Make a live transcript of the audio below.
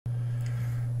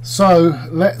So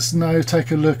let's now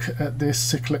take a look at this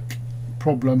cyclic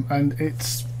problem, and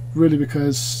it's really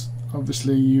because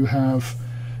obviously you have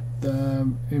the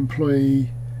employee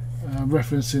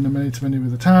referencing a many-to-many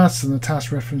with the task, and the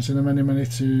task referencing a many-many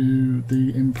to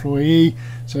the employee,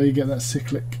 so you get that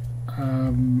cyclic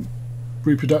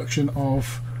reproduction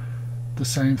of the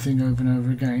same thing over and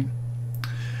over again.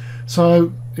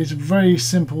 So it's very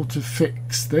simple to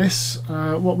fix this.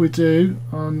 What we do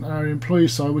on our employee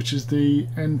side, which is the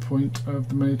endpoint of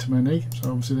the many-to-many,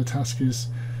 so obviously the task is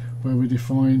where we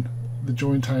define the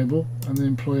join table, and the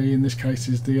employee in this case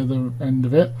is the other end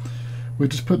of it. We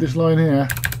just put this line here,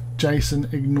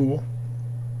 JSON ignore,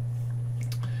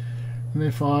 and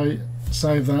if I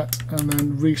save that and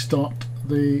then restart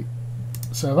the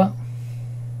server,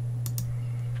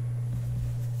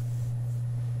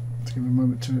 give it a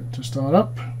moment to start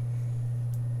up.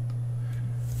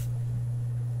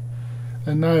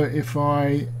 And now if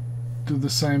I do the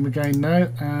same again now,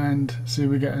 and see,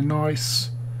 we get a nice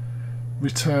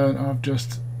return of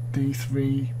just the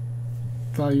 3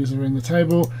 values that are in the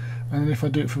table. And if I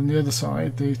do it from the other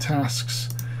side, the tasks,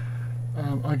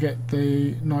 I get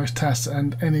the nice tasks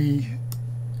and any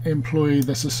employee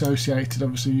that's associated,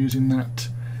 obviously using that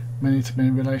many-to-many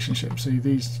relationship. See,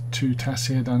 these 2 tasks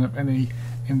here don't have any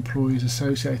employees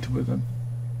associated with them.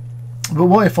 But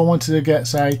what if I wanted to get,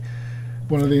 say,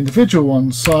 one of the individual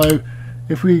ones? So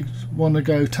if we want to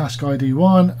go task ID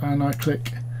 1 and I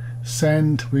click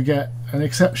send, we get an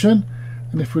exception,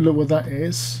 and if we look what that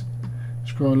is,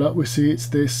 scroll up, we see it's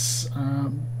this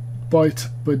byte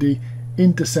buddy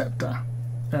interceptor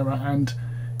error, and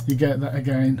you get that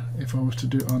again if I was to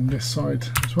do it on this side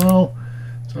as well.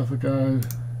 So if I go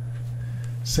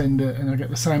send it, and I get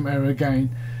the same error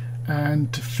again.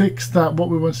 And to fix that, what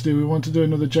we want to do, we want to do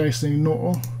another JSON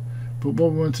ignore, but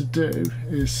what we want to do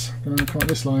is, I'm going to count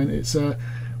this line, it's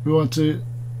we want to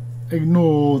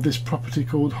ignore this property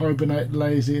called hibernate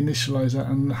lazy initializer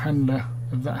and the handler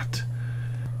of that.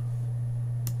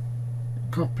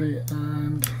 Copy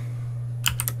and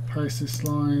paste this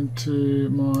line to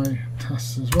my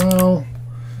tasks as well,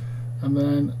 and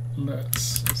then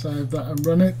let's save that and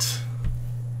run it.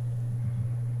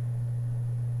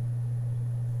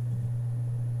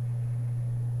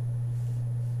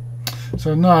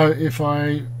 So now if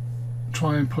I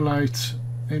try and pull out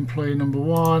employee number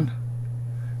 1,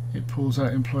 it pulls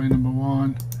out employee number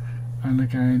 1, and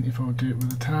again if I do it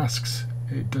with the tasks,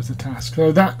 it does the task.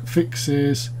 So that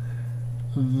fixes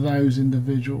those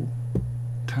individual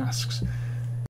tasks.